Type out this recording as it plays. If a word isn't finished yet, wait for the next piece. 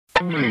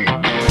Welcome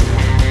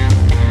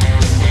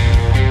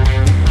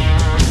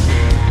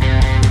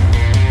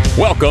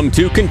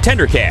to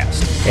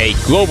ContenderCast, a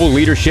global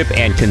leadership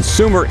and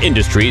consumer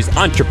industries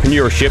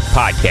entrepreneurship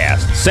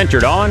podcast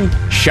centered on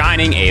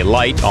shining a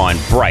light on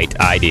bright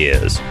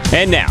ideas.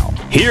 And now,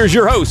 here's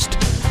your host,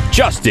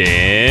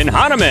 Justin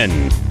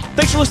Hahnemann.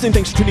 Thanks for listening.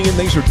 Thanks for tuning in.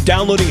 Thanks for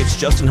downloading. It's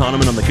Justin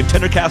Hahnemann on the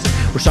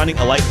ContenderCast. We're shining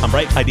a light on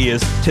bright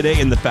ideas today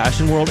in the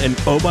fashion world. And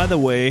oh, by the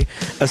way,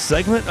 a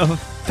segment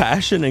of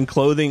fashion and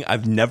clothing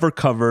I've never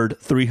covered,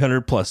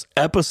 300 plus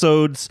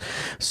episodes.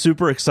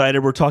 Super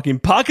excited. We're talking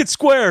pocket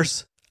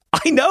squares.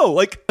 I know,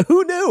 like,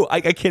 who knew?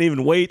 I can't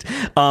even wait.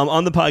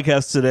 On the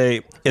podcast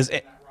today is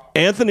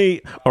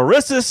Anthony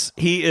Orisses.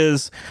 He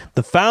is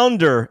the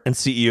founder and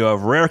CEO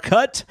of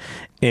Rarecut,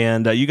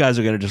 and you guys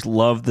are going to just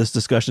love this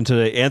discussion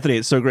today. Anthony,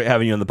 it's so great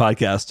having you on the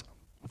podcast.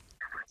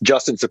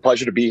 Justin, it's a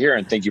pleasure to be here,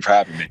 and thank you for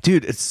having me.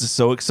 Dude, it's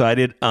so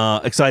exciting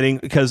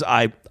because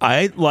I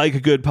like a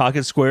good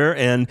pocket square,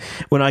 and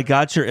when I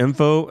got your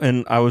info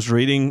and I was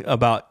reading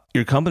about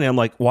your company, I'm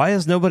like, why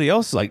has nobody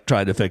else like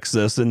tried to fix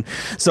this? And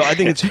so I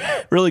think it's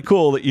really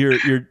cool that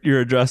you're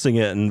addressing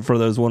it. And for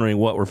those wondering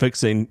what we're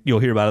fixing, you'll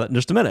hear about it in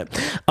just a minute.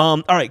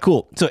 All right,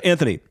 cool. So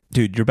Anthony,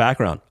 dude, your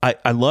background,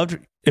 I loved.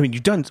 I mean,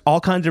 you've done all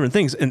kinds of different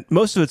things, and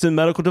most of it's in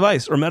medical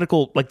device or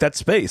medical, like that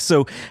space.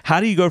 So how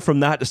do you go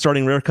from that to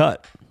starting Rarecut?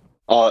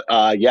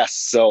 Yes.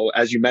 So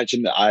as you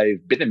mentioned,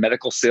 I've been in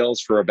medical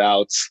sales for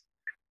about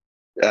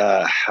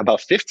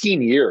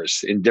 15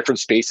 years in different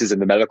spaces in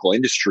the medical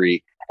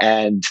industry.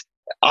 And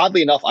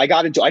oddly enough, I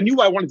knew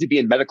I wanted to be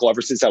in medical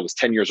ever since I was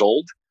 10 years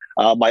old.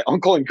 My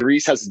uncle in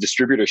Greece has a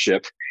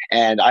distributorship,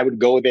 and I would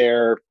go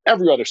there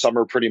every other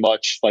summer, pretty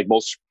much like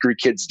most Greek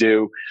kids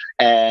do.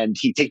 And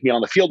he'd take me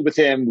on the field with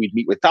him. We'd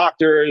meet with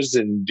doctors,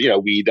 and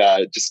we'd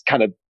just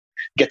kind of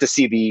get to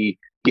see the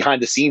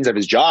behind the scenes of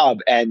his job.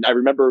 And I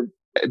remember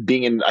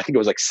being in, I think it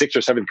was like 6th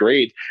or 7th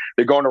grade,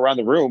 they're going around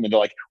the room and they're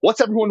like,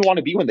 what's everyone want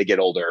to be when they get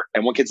older?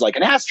 And one kid's like,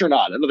 an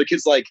astronaut. Another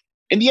kid's like,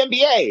 in the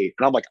NBA.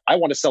 And I'm like, I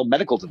want to sell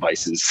medical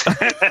devices.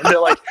 And they're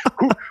like,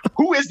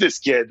 who is this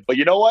kid? But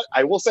you know what?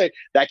 I will say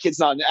that kid's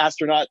not an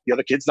astronaut. The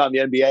other kid's not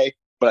in the NBA,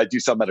 but I do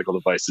sell medical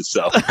devices.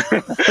 So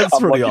that's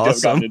pretty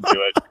awesome. Into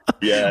it.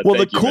 Yeah. Well,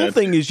 the cool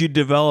thing is you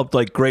developed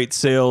like great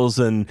sales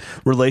and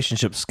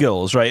relationship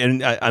skills, right?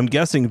 And I'm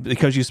guessing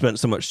because you spent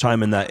so much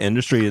time in that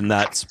industry, in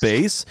that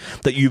space,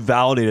 that you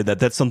validated that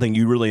that's something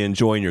you really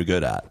enjoy and you're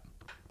good at.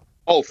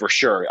 Oh, for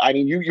sure. I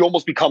mean, you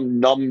almost become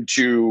numb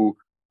to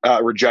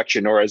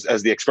rejection, or as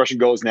the expression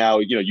goes now,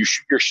 you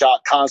shoot your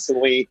shot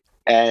constantly,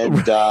 and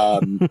you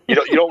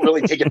don't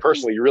really take it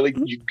personally. You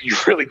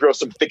really grow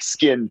some thick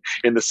skin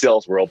in the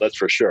sales world. That's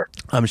for sure.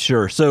 I'm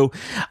sure. So,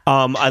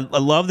 I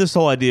love this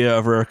whole idea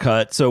of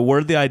Rarecut. So,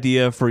 where did the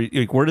idea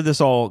where did this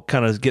all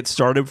kind of get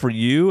started for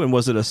you? And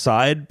was it a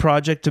side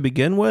project to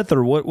begin with,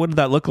 or what did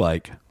that look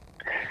like?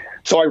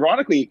 So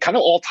ironically, it kind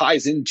of all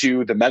ties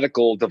into the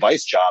medical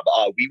device job.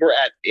 We were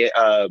at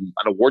an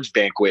awards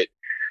banquet.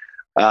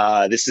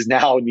 This is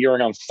now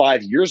nearing on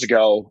 5 years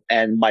ago,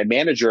 and my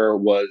manager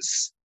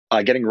was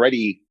getting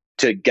ready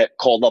to get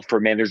called up for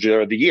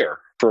Manager of the Year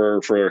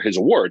for his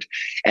award.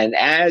 And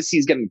as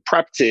he's getting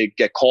prepped to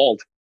get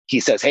called, he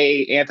says,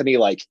 "Hey, Anthony,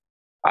 just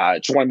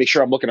want to make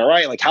sure I'm looking all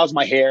right. Like, how's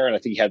my hair?" And I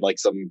think he had like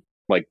some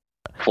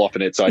fluff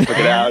in it, so I took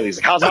it out. He's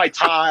like, "How's my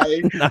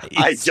tie?" Nice.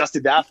 I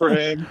adjusted that for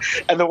him.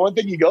 And the one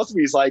thing he goes to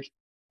me, he's like,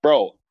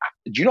 "Bro,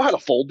 do you know how to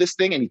fold this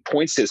thing?" And he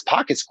points to his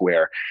pocket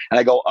square. And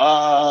I go,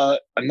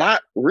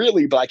 not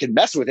really, but I can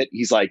mess with it.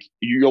 He's like,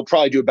 "You'll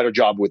probably do a better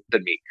job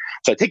than me."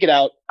 So I take it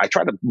out. I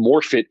try to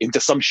morph it into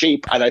some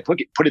shape, and I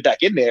put it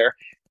back in there.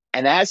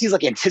 And as he's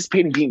like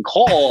anticipating being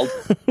called,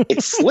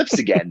 it slips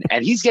again.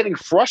 And he's getting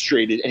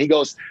frustrated. And he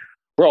goes,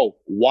 "Bro,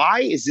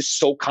 why is this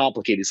so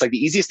complicated? It's like the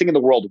easiest thing in the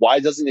world. Why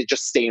doesn't it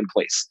just stay in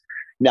place?"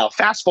 Now,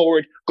 fast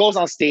forward, goes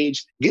on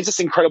stage, gives this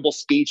incredible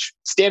speech,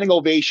 standing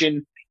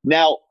ovation.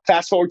 Now,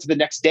 fast forward to the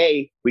next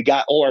day, we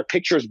got all our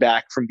pictures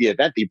back from the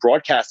event. They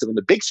broadcasted on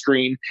the big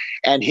screen,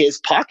 and his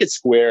pocket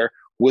square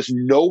was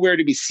nowhere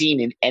to be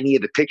seen in any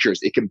of the pictures.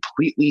 It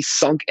completely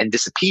sunk and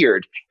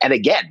disappeared. And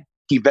again,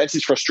 he vents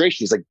his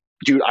frustration. He's like,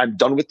 "Dude, I'm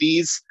done with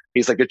these."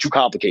 He's like, "They're too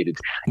complicated."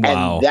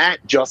 Wow. And that,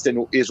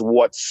 Justin, is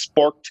what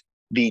sparked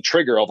the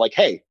trigger of like,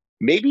 hey,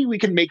 maybe we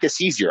can make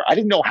this easier. I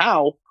didn't know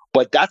how,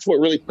 but that's what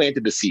really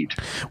planted the seed.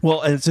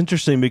 Well, and it's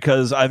interesting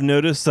because I've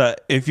noticed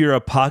that if you're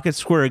a pocket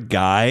square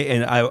guy,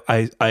 and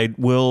I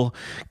will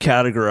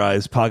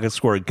categorize pocket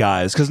square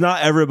guys, because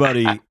not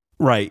everybody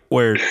right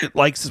where it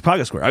likes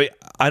pocket square. I mean,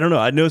 I don't know.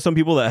 I know some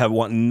people that have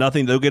want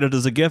nothing. They'll get it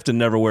as a gift and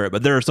never wear it.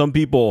 But there are some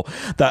people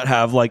that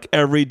have like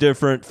every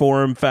different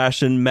form,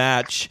 fashion,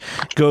 match,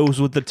 goes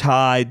with the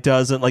tie,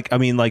 doesn't like. I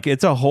mean, like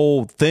it's a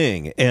whole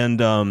thing.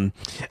 And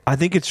I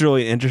think it's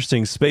really an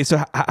interesting space.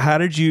 So how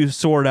did you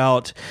sort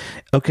out?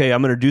 Okay,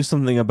 I'm going to do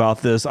something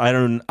about this. I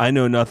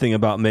know nothing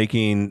about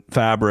making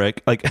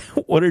fabric. Like,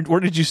 where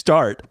did you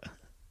start?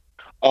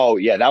 Oh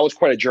yeah, that was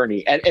quite a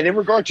journey. And in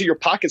regard to your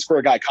Pocket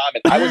Square guy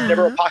comment, I was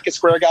never a Pocket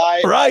Square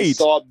guy. Right. I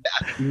saw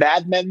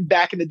Mad Men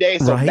back in the day.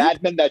 So Right.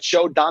 Mad Men, that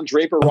show, Don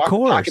Draper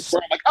rocking Pocket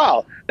Square. I'm like,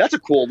 oh, that's a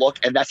cool look,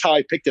 and that's how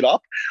I picked it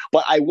up.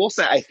 But I will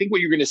say, I think what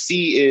you're going to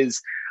see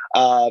is,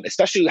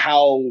 especially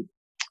how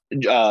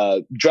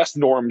dress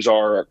norms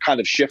are kind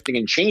of shifting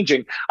and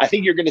changing. I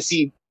think you're going to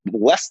see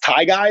less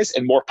tie guys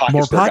and more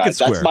Pocket Square guys.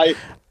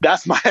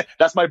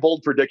 That's my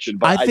bold prediction,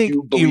 but I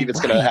do believe it's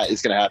gonna happen.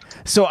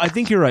 So I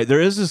think you're right. There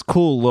is this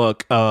cool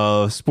look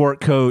of sport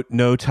coat,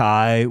 no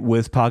tie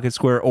with Pocket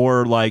Square,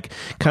 or like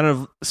kind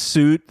of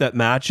suit that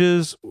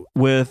matches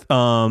with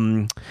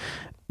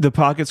the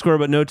Pocket Square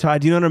but no tie.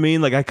 Do you know what I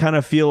mean? Like I kind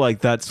of feel like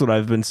that's what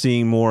I've been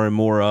seeing more and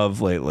more of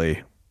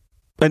lately.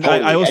 And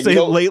totally. I will say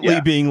lately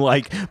being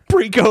like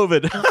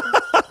pre-COVID.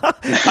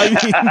 I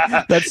mean,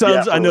 that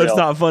sounds, I know real. It's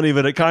not funny,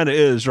 but it kind of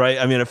is, right?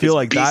 I mean, I feel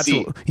like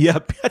BC.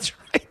 That's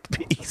right.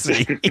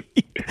 BC.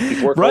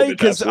 Right?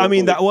 Because, I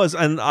mean, that was,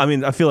 and I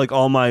mean, I feel like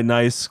all my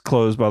nice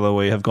clothes, by the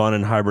way, have gone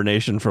in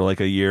hibernation for like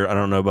a year. I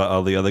don't know about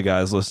all the other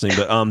guys listening,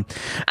 but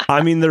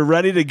I mean, they're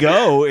ready to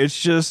go. It's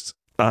just,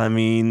 I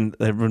mean,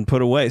 they've been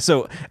put away.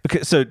 So,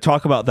 okay, so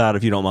talk about that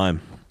if you don't mind.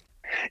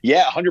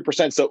 Yeah,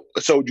 100%.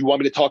 So do you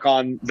want me to talk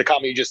on the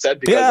comment you just said?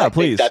 Because yeah,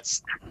 please.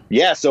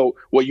 So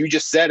what you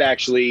just said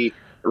actually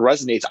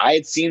resonates. I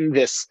had seen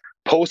this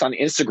post on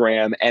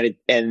Instagram and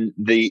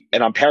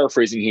I'm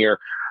paraphrasing here,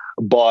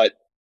 but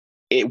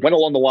it went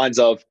along the lines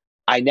of,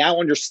 I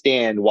now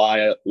understand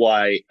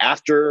why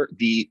after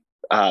the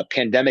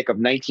pandemic of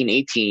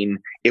 1918,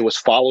 it was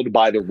followed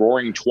by the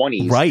Roaring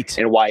 20s, right?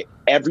 And why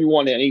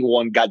everyone and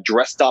anyone got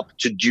dressed up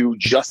to do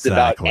just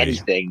about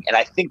anything. And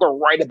I think we're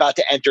right about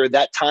to enter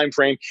that time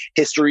frame.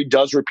 History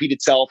does repeat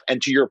itself.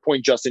 And to your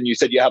point, Justin, you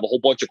said you have a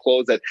whole bunch of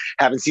clothes that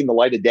haven't seen the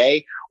light of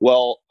day.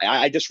 Well,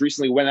 I just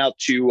recently went out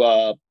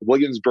to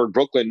Williamsburg,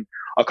 Brooklyn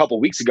a couple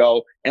of weeks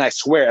ago, and I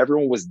swear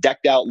everyone was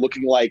decked out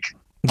looking like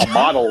a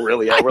model,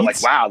 really. And we're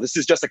like, wow, this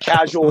is just a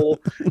casual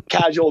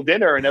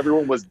dinner, and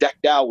everyone was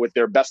decked out with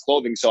their best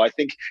clothing. So I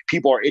think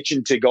people are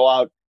itching to go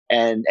out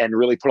and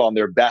really put on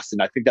their best,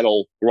 and I think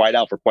that'll ride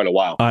out for quite a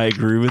while. I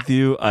agree with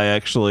you.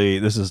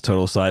 This is a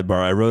total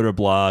sidebar. I wrote a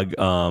blog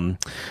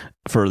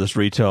for this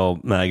retail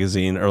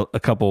magazine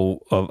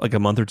a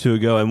month or two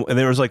ago, and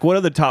there was like, what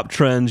are the top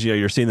trends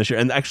you're seeing this year?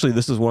 And actually,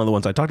 this is one of the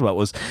ones I talked about,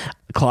 was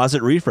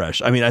closet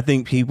refresh. I mean, I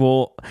think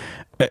people,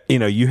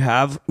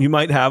 you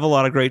might have a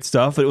lot of great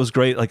stuff, but it was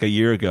great like a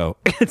year ago.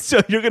 And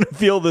so you're going to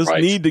feel this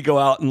need to go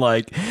out and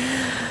like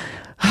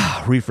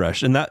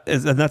refresh. And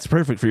that's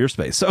perfect for your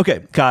space. So,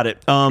 okay. Got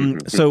it.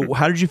 So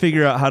how did you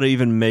figure out how to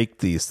even make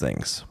these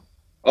things?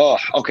 Oh,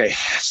 okay.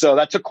 So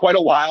that took quite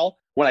a while.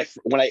 When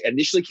I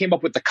initially came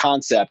up with the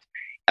concept,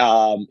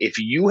 if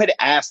you had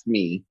asked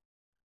me,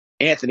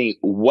 Anthony,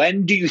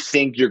 when do you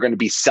think you're going to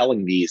be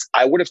selling these?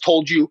 I would have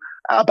told you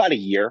about a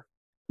year.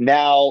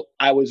 Now,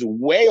 I was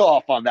way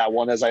off on that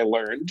one, as I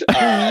learned.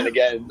 And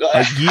again,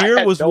 a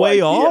year was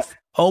way off?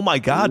 Oh my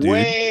God, dude.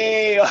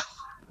 Way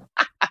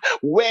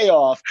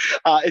off.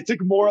 It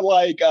took more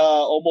like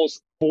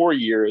almost 4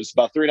 years,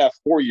 about 3.5,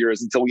 4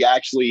 years until we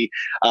actually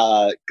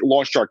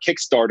launched our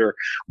Kickstarter.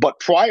 But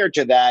prior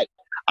to that,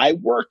 I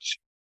worked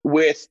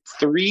with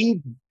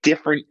 3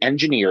 different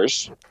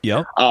engineers.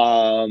 Yep.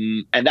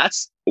 And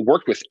that's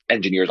worked with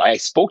engineers. I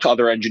spoke to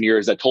other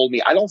engineers that told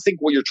me, I don't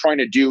think what you're trying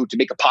to do to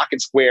make a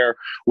pocket square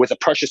with a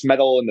precious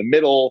metal in the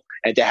middle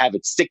and to have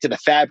it stick to the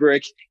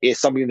fabric is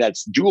something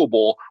that's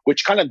doable,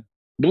 which kind of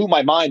blew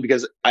my mind,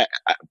 because an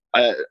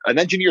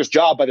engineer's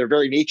job by their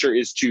very nature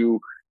is to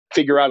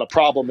figure out a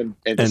problem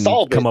and to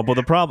solve it. Come up with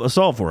a problem,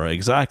 solve for it.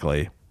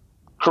 Exactly.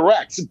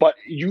 Correct. But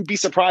you'd be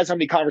surprised how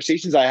many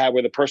conversations I had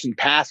where the person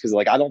passed because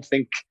like, I don't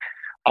think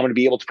I'm going to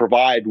be able to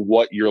provide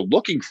what you're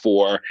looking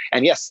for.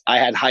 And yes, I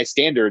had high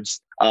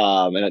standards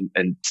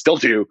and still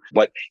do,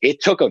 but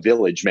it took a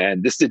village,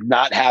 man. This did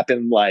not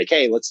happen like,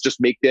 hey, let's just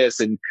make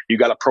this. And you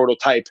got a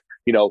prototype,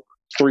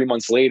 3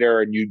 months later,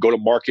 and you go to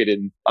market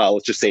in,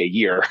 let's just say a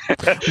year.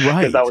 Right.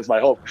 Because that was my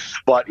hope.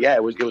 But yeah,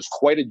 it was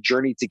quite a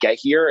journey to get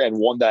here, and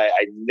one that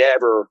I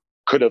never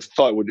could have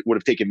thought would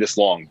have taken this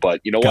long. But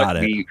you know what?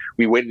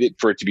 We waited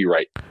for it to be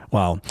right.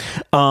 Wow.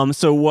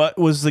 So what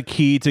was the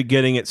key to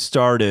getting it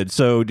started?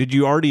 So did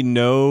you already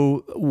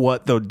know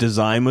what the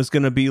design was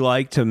going to be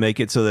like to make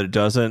it so that it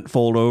doesn't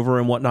fold over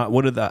and whatnot?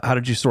 How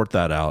did you sort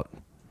that out?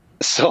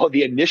 So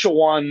the initial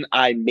one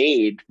I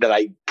made that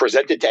I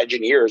presented to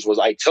engineers was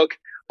I took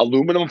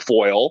aluminum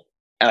foil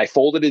and I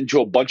folded it into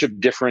a bunch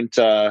of different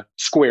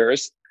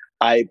squares.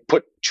 I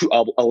put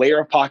a layer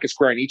of pocket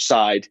square on each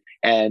side,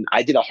 and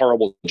I did a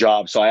horrible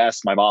job. So I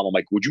asked my mom, I'm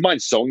like, would you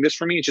mind sewing this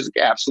for me? And she's like,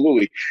 yeah,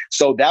 absolutely.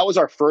 So that was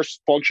our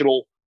first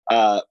functional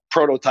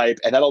prototype,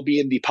 and that'll be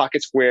in the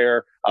Pocket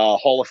Square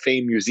Hall of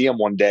Fame Museum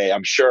one day,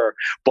 I'm sure.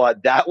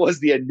 But that was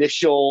the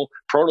initial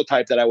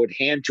prototype that I would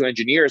hand to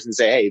engineers and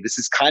say, hey, this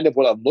is kind of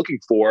what I'm looking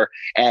for.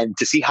 And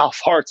to see how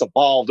far it's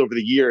evolved over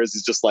the years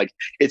is just like,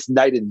 it's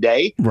night and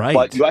day. Right.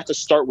 But you have to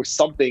start with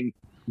something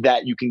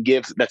that you can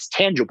give that's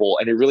tangible,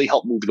 and it really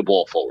helped move the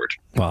ball forward.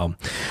 Wow.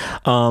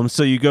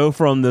 So you go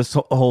from this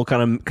whole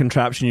kind of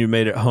contraption you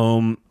made at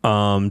home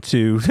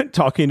to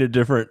talking to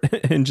different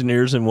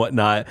engineers and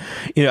whatnot.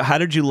 How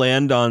did you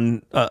land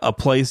on a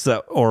place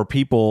that, or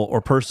people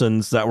or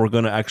persons that were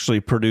going to actually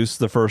produce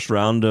the first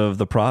round of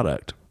the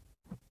product?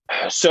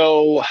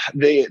 So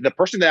the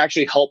person that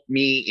actually helped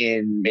me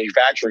in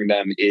manufacturing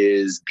them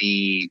is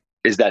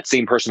that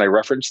same person I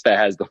referenced that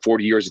has the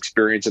 40 years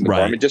experience in the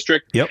garment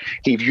district. Yep.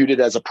 He viewed it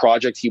as a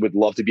project he would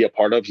love to be a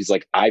part of. He's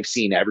like, I've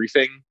seen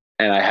everything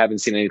and I haven't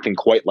seen anything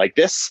quite like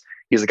this.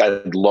 He's like,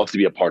 I'd love to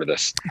be a part of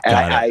this. And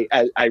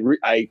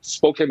I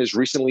spoke to him as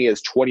recently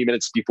as 20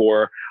 minutes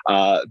before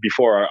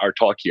our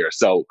talk here.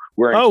 So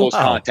we're in close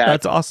contact.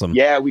 That's awesome.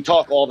 Yeah, we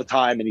talk all the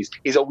time, and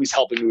he's always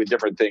helping me with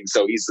different things.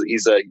 So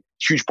he's a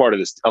huge part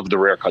of the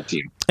Rare Cut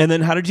team. And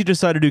then how did you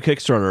decide to do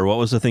Kickstarter? What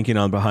was the thinking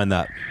behind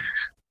that?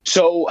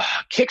 So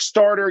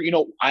Kickstarter,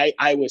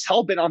 I was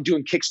hell-bent on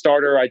doing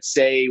Kickstarter. I'd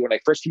say when I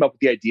first came up with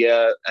the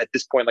idea, at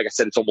this point, like I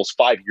said, it's almost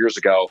 5 years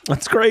ago.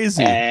 That's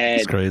crazy.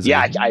 And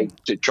yeah, I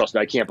trust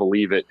me, I can't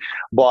believe it.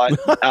 But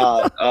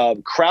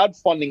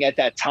crowdfunding at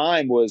that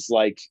time was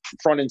like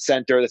front and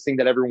center, the thing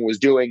that everyone was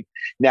doing.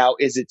 Now,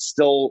 is it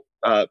still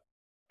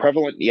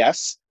prevalent?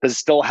 Yes. Does it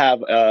still have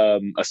a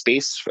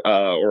space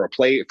or a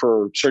play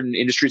for certain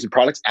industries and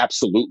products?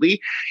 Absolutely.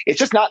 It's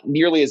just not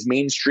nearly as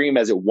mainstream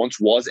as it once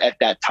was at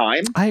that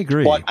time. I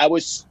agree. But I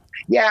was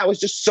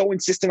just so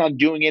insistent on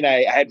doing it.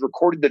 I had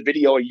recorded the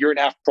video a year and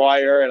a half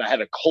prior, and I had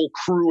a whole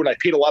crew, and I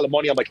paid a lot of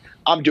money. I'm like,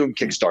 I'm doing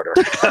Kickstarter.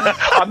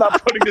 I'm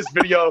not putting this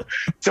video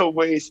to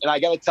waste. And I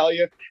got to tell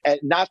you,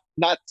 and not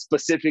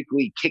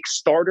specifically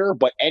Kickstarter,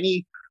 but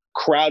any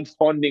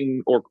crowdfunding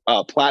or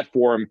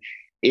platform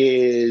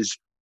is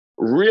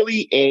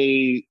really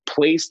a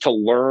place to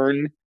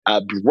learn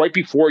right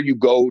before you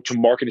go to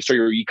market and start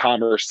your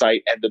e-commerce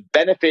site. And the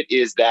benefit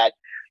is that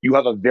you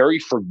have a very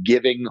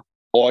forgiving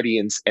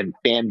audience and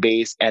fan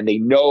base, and they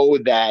know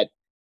that,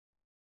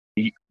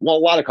 a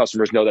lot of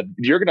customers know that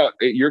you're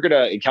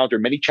gonna encounter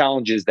many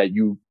challenges that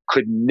you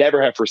could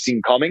never have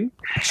foreseen coming.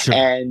 Sure.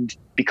 And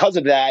because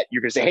of that,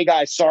 you're gonna say, hey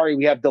guys, sorry,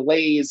 we have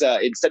delays.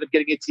 Instead of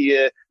getting it to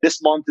you this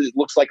month, it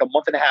looks like a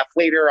month and a half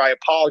later. I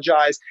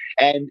apologize.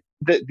 And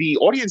the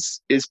audience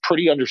is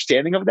pretty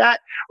understanding of that,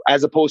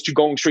 as opposed to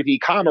going straight to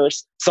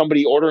e-commerce,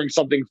 somebody ordering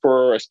something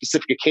for a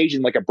specific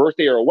occasion, like a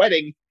birthday or a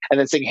wedding, and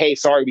then saying, hey,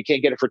 sorry, we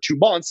can't get it for 2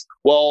 months.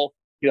 Well,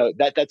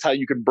 that's how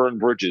you can burn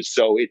bridges.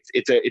 So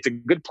it's a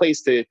good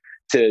place to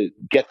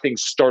get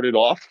things started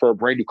off for a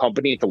brand new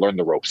company and to learn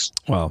the ropes.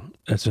 Wow,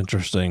 that's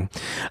interesting.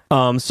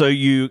 So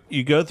you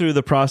go through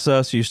the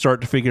process, you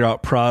start to figure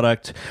out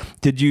product.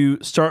 Did you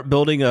start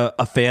building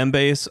a fan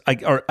base?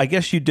 I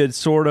guess you did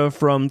sort of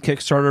from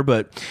Kickstarter,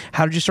 but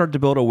how did you start to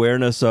build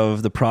awareness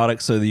of the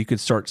product so that you could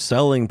start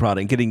selling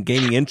product,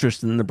 gaining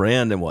interest in the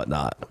brand and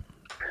whatnot?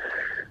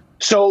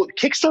 So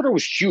Kickstarter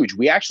was huge.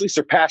 We actually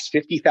surpassed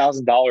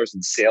 $50,000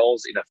 in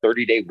sales in a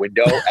 30-day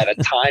window at a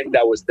time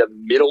that was the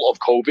middle of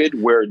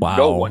COVID, where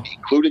no one,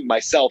 including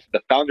myself,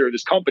 the founder of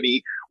this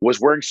company, was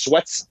wearing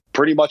sweats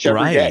pretty much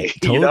every day.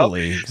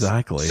 Totally,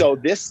 exactly. So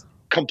this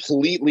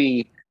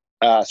completely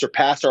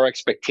surpassed our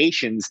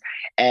expectations,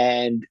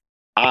 and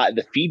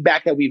the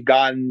feedback that we've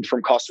gotten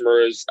from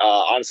customers,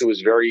 honestly,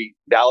 was very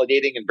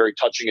validating and very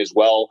touching as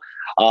well.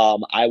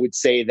 I would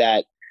say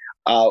that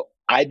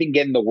I've been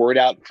getting the word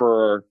out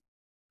for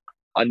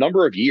a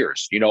number of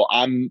years.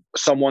 I'm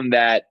someone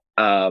that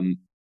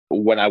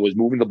when I was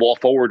moving the ball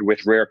forward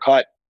with Rare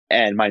Cut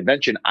and my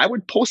invention, I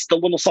would post a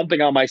little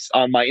something on my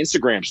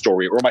Instagram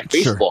story or my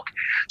Facebook. Sure.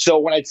 So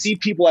when I'd see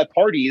people at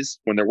parties,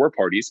 when there were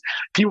parties,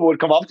 people would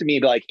come up to me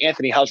and be like,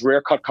 Anthony, how's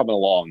Rare Cut coming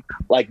along?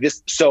 Like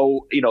this.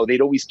 So,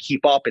 they'd always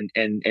keep up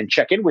and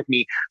check in with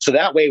me. So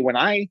that way, when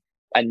I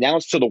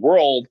announced to the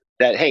world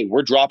that, hey,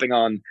 we're dropping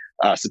on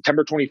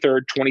September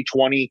 23rd,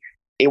 2020,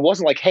 it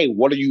wasn't like, hey,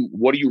 what are you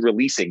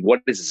releasing?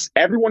 What is this?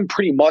 Everyone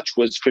pretty much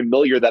was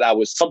familiar that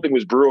something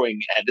was brewing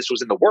and this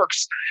was in the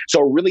works. So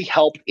it really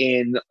helped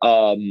in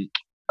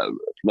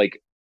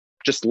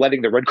just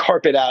letting the red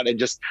carpet out and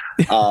just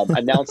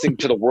announcing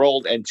to the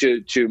world and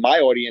to my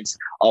audience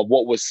of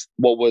what was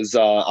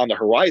on the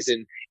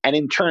horizon. And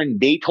in turn,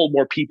 they told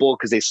more people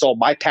because they saw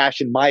my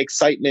passion, my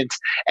excitement.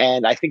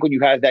 And I think when you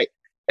have that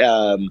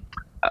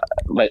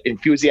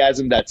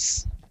enthusiasm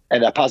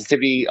and that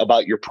positivity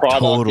about your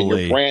product and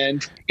your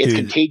brand, it's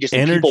contagious,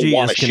 and people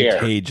want to share. Energy is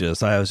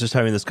contagious. I was just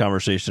having this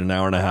conversation an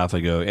hour and a half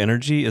ago.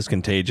 Energy is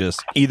contagious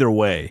either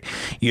way.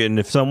 And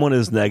if someone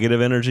is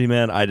negative energy,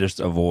 man, I just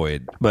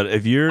avoid. But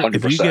if you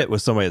get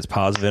with somebody that's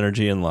positive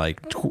energy and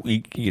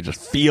you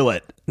just feel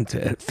it,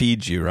 it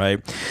feeds you, right?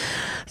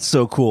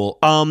 So cool.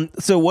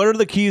 So what are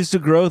the keys to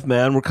growth,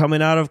 man? We're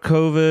coming out of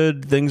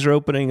COVID. Things are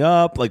opening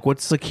up.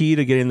 What's the key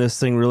to getting this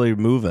thing really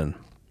moving?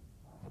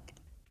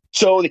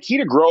 So the key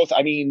to growth,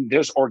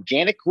 there's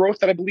organic growth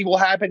that I believe will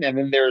happen, and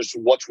then there's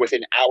what's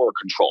within our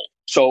control.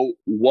 So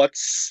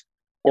what's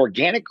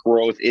organic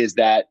growth is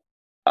that,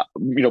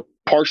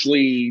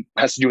 partially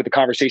has to do with the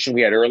conversation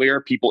we had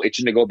earlier. People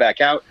itching to go back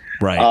out,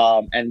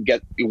 right? And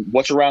get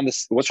what's around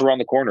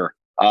the corner.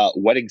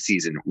 Wedding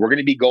season. We're going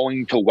to be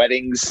going to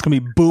weddings. It's going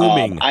to be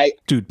booming.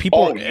 Dude,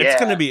 people, it's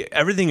going to be,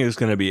 everything is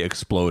going to be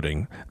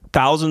exploding.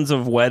 Thousands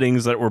of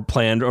weddings that were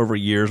planned over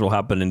years will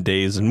happen in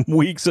days and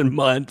weeks and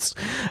months.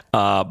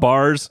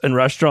 Bars and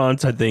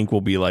restaurants, I think,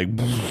 will be like,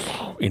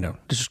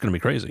 it's just going to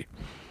be crazy.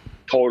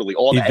 Totally.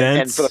 All events, that.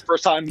 And for the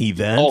first time,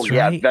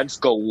 right? Events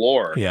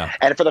galore. Yeah.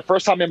 And for the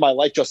first time in my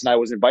life, Justin, I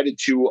was invited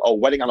to a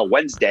wedding on a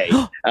Wednesday.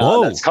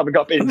 That's coming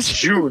up in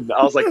June.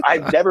 I was like,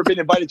 I've never been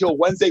invited to a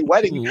Wednesday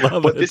wedding,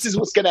 but this is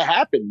what's going to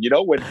happen.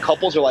 When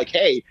couples are like,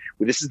 hey,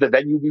 this is the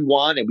venue we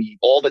want, and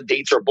all the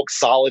dates are booked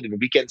solid, and the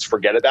weekends,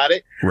 forget about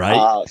it.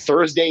 Right.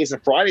 Thursdays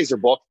and Fridays are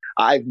booked.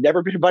 I've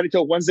never been invited to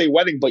a Wednesday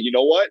wedding, but you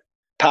know what?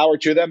 Power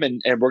to them,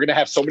 and we're going to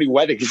have so many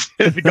weddings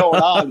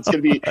going on. It's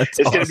going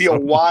to be a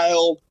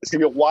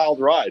wild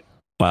ride.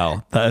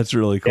 Wow, that's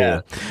really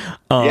cool.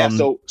 Yeah.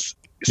 So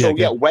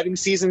wedding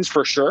seasons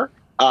for sure.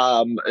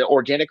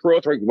 Organic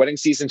growth, right? Wedding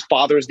seasons,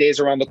 Father's Day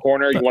is around the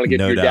corner. You want to give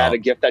your dad a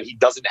gift that he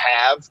doesn't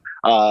have.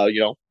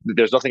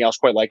 There's nothing else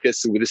quite like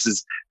this. This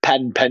is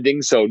patent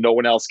pending, so no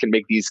one else can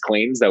make these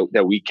claims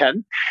that we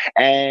can.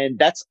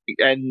 And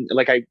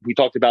we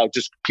talked about,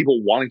 just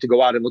people wanting to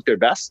go out and look their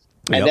best.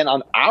 And then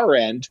on our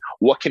end,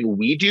 what can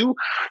we do?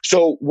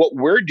 So what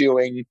we're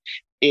doing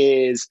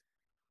is,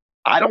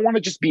 I don't want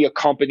to just be a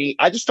company.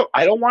 I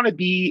don't want to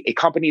be a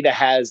company that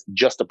has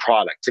just a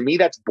product. To me,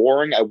 that's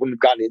boring. I wouldn't have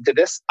gotten into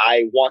this.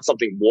 I want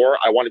something more.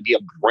 I want to be a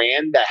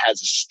brand that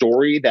has a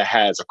story, that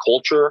has a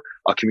culture,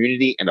 a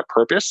community, and a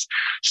purpose.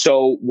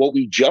 So what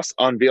we just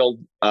unveiled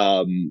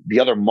the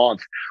other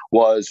month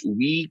was,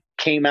 we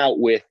came out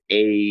with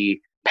a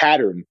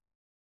pattern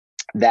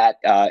that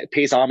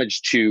pays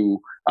homage to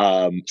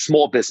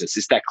small business.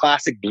 It's that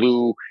classic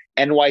blue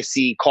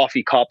NYC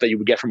coffee cup that you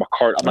would get from a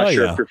cart. I'm not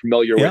sure if you're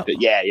familiar with it.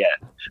 Yeah,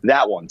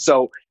 that one.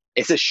 So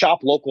it's a shop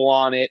local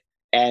on it.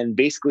 And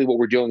basically what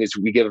we're doing is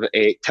we give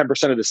a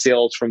 10% of the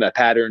sales from that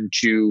pattern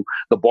to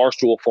the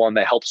Barstool Fund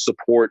that helps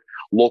support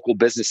local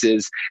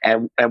businesses.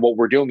 And what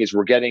we're doing is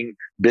we're getting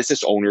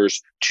business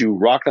owners to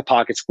rock the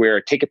Pocket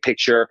Square, take a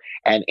picture,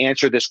 and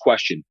answer this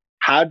question.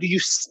 How do you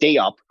stay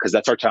up? Because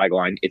that's our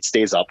tagline. It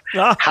stays up.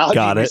 How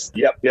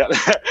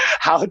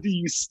do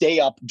you stay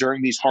up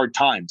during these hard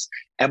times?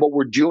 And what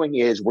we're doing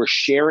is we're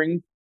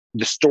sharing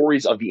the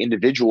stories of the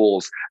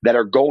individuals that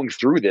are going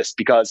through this.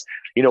 Because,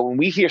 when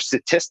we hear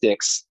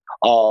statistics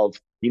of,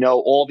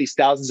 all these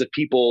thousands of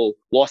people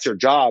lost their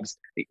jobs,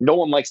 no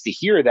one likes to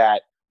hear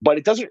that, but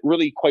it doesn't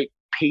really quite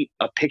paint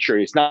a picture.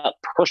 It's not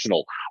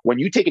personal. When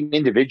you take an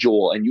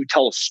individual and you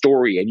tell a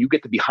story and you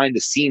get the behind the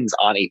scenes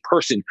on a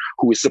person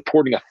who is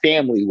supporting a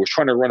family, who is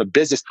trying to run a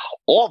business,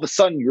 all of a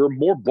sudden you're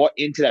more bought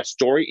into that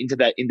story, into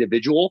that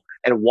individual,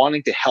 and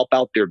wanting to help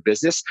out their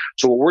business.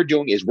 So what we're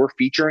doing is we're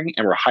featuring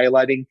and we're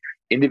highlighting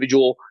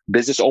individual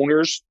business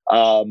owners.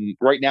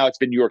 Right now it's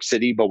been New York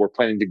City, but we're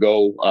planning to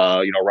go,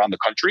 around the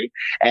country,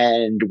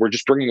 and we're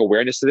just bringing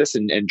awareness to this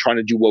and trying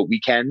to do what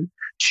we can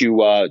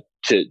to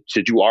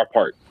do our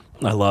part.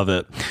 I love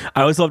it.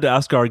 I always love to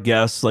ask our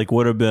guests,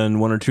 what have been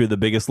one or two of the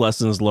biggest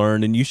lessons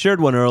learned? And you shared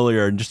one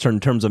earlier, just in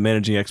terms of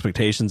managing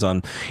expectations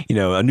on,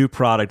 a new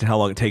product and how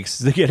long it takes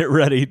to get it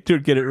ready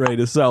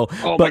to sell.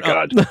 My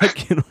God. I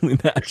can only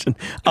imagine.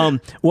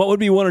 What would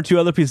be one or two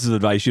other pieces of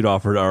advice you'd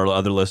offer to our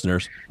other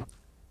listeners?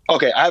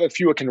 Okay, I have a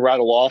few I can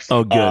rattle off.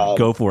 Oh, good.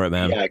 Go for it,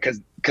 man. Yeah,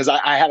 because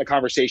I had a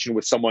conversation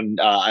with someone.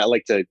 I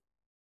like to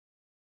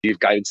give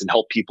guidance and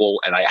help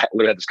people, and I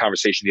literally had this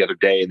conversation the other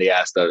day, and they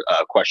asked a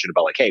question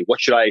about hey,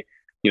 what should I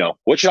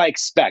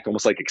expect?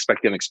 Almost like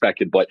expect the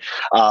unexpected. But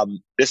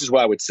this is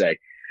what I would say.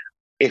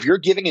 If you're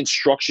giving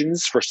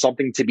instructions for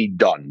something to be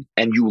done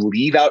and you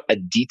leave out a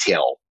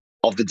detail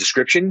of the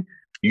description,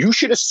 you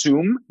should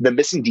assume the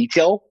missing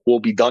detail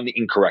will be done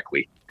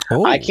incorrectly.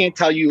 Oh. I can't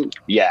tell you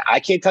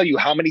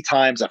how many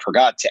times I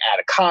forgot to add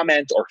a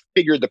comment or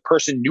figured the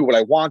person knew what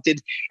I wanted.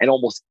 And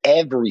almost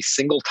every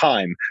single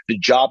time the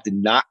job did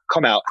not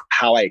come out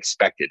how I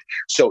expected.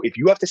 So if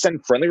you have to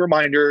send friendly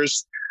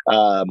reminders,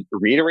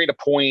 reiterate a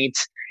point,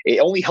 it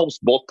only helps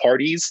both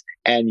parties,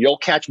 and you'll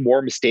catch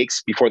more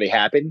mistakes before they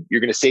happen.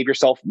 You're going to save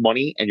yourself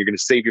money, and you're going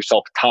to save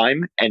yourself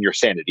time and your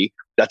sanity.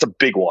 That's a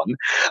big one.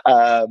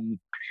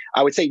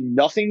 I would say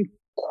nothing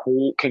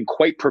can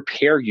quite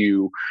prepare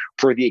you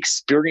for the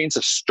experience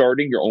of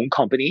starting your own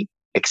company,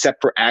 except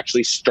for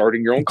actually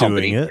starting your own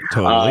company. Doing it,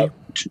 totally.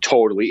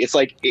 Totally. It's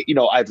I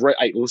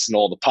listen to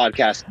all the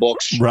podcast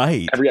books,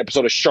 right? Every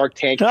episode of Shark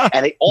Tank,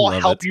 and they all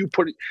help you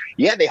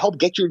they help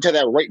get you into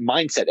that right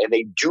mindset, and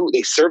they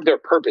serve their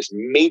purpose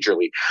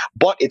majorly.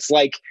 But it's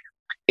like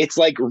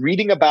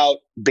reading about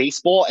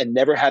baseball and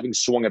never having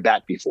swung a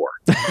bat before.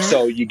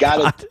 So you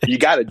gotta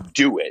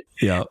do it.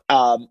 Yeah.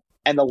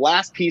 And the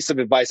last piece of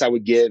advice I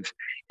would give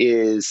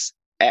is,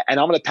 and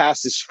I'm going to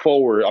pass this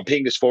forward. I'm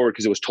paying this forward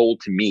because it was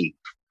told to me.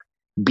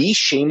 Be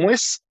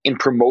shameless in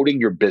promoting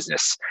your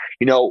business.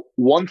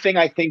 One thing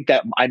I think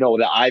that I know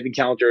that I've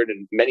encountered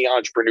and many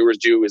entrepreneurs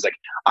do is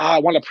I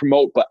want to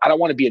promote, but I don't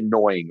want to be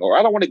annoying, or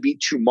I don't want to be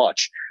too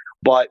much.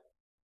 But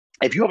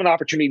if you have an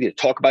opportunity to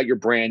talk about your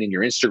brand in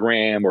your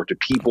Instagram or to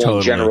people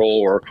in general,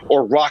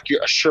 or rock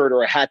a shirt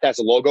or a hat that has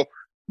a logo,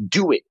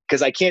 do it.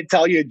 Because I can't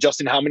tell you,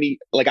 Justin, how many,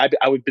 like I've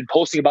been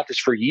posting about this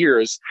for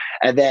years.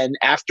 And then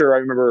after I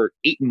remember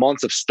 8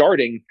 months of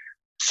starting,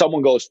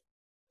 someone goes,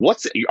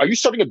 are you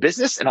starting a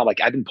business? And I'm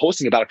like, I've been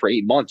posting about it for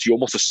 8 months. You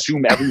almost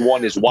assume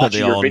everyone is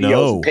watching your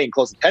videos and paying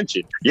close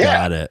attention.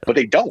 Yeah, but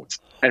they don't.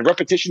 And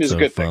repetition is a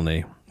good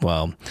thing.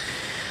 Wow.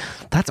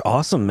 That's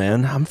awesome,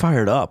 man. I'm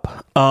fired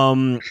up.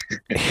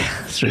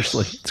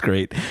 Seriously, it's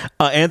great.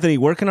 Anthony,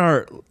 where can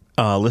our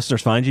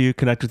listeners find you,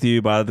 connect with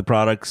you, buy the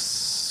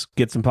products,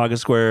 get some pocket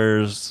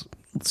squares,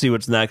 see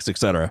what's next,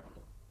 etc.?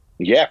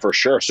 Yeah, for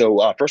sure.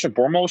 So first and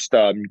foremost,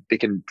 they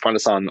can find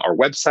us on our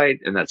website,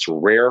 and that's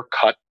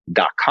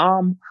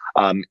rarecut.com.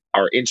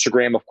 Our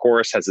Instagram, of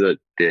course, has the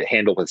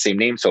handle with the same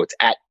name. So it's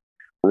at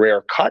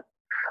rarecut.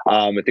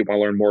 If they want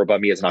to learn more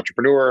about me as an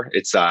entrepreneur,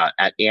 it's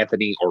at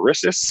Anthony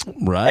Orissis.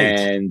 Right.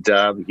 And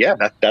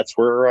that's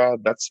where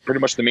that's pretty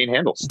much the main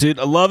handles. Dude,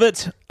 I love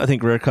it. I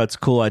think Rare Cut's a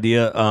cool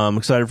idea. I'm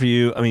excited for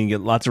you. I mean, you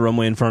get lots of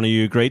runway in front of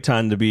you. Great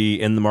time to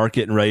be in the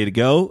market and ready to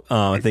go.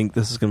 I think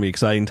this is going to be an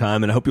exciting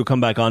time, and I hope you'll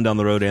come back on down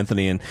the road,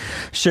 Anthony, and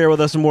share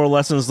with us some more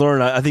lessons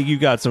learned. I think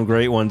you've got some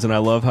great ones, and I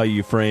love how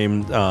you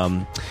framed,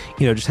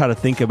 just how to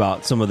think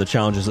about some of the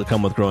challenges that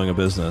come with growing a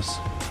business.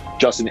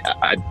 Justin,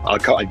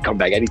 I'd come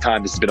back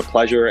anytime. This has been a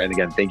pleasure. And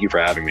again, thank you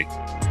for having me.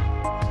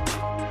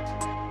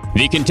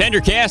 The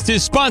ContenderCast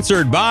is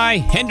sponsored by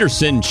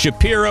Henderson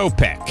Shapiro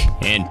Peck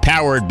and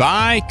powered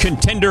by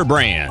Contender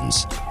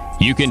Brands.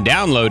 You can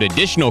download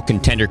additional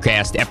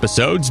ContenderCast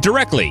episodes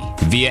directly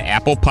via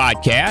Apple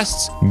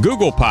Podcasts,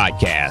 Google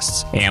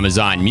Podcasts,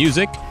 Amazon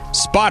Music,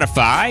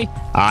 Spotify,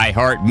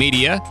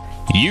 iHeartMedia,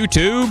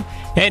 YouTube,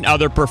 and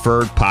other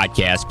preferred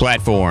podcast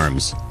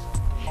platforms.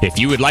 If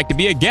you would like to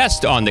be a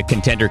guest on the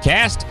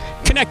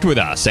ContenderCast, connect with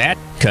us at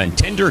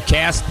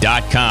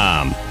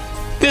contendercast.com.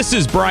 This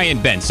is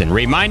Brian Benson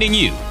reminding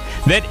you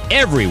that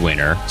every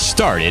winner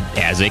started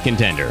as a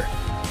contender.